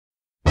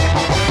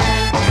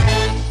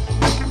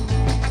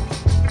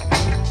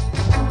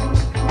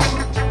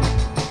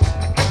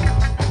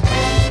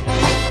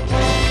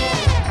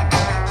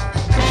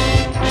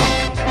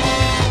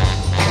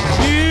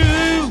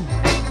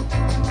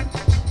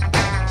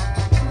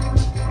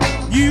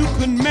You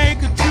could make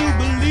a true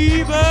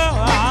believer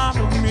out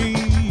of me.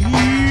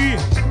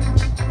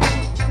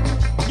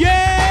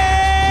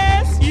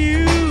 Yes,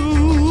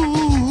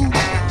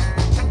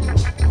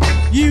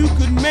 you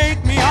could make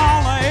me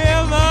all I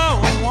ever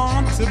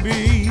want to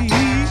be.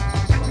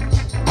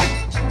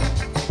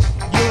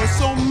 You're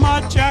so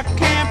much I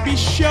can't be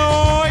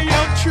sure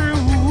you're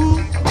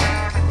true,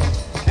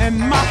 and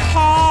my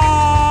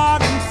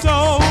heart and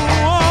soul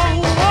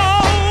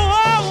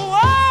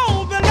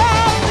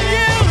belong to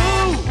you.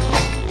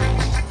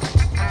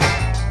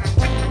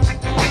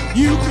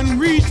 You can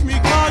reach me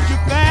 'cause you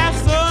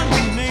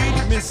fascinate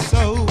me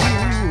so.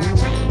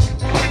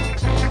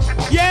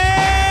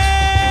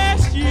 Yes,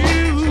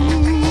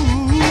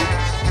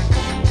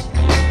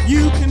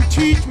 you can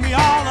teach me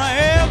all I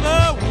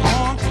ever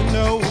want to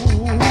know.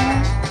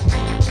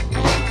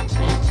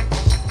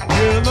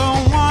 You're the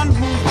one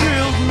who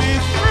thrills me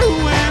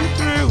through and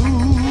through,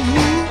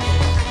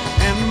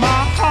 and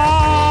my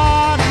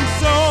heart and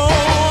soul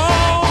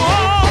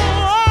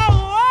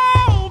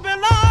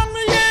belong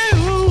to you.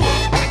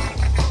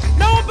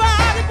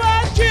 Nobody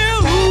but you.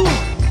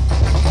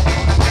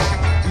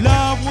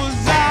 Love was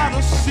out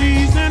of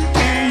season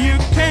till you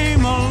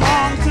came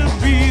along to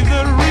be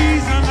the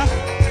reason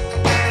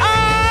I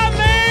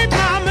made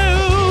my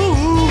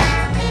move.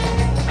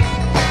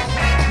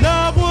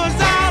 Love was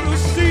out of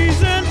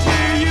season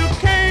till you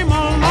came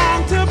along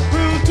to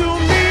prove to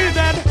me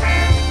that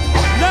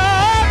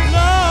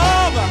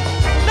love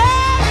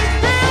is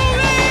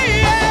really,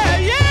 yeah,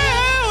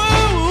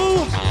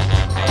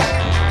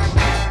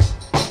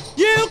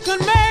 you can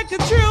make a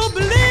true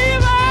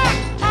believer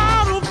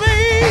out of me.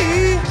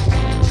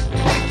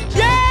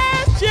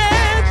 Yes,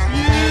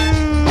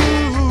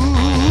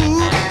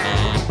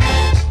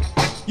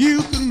 you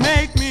can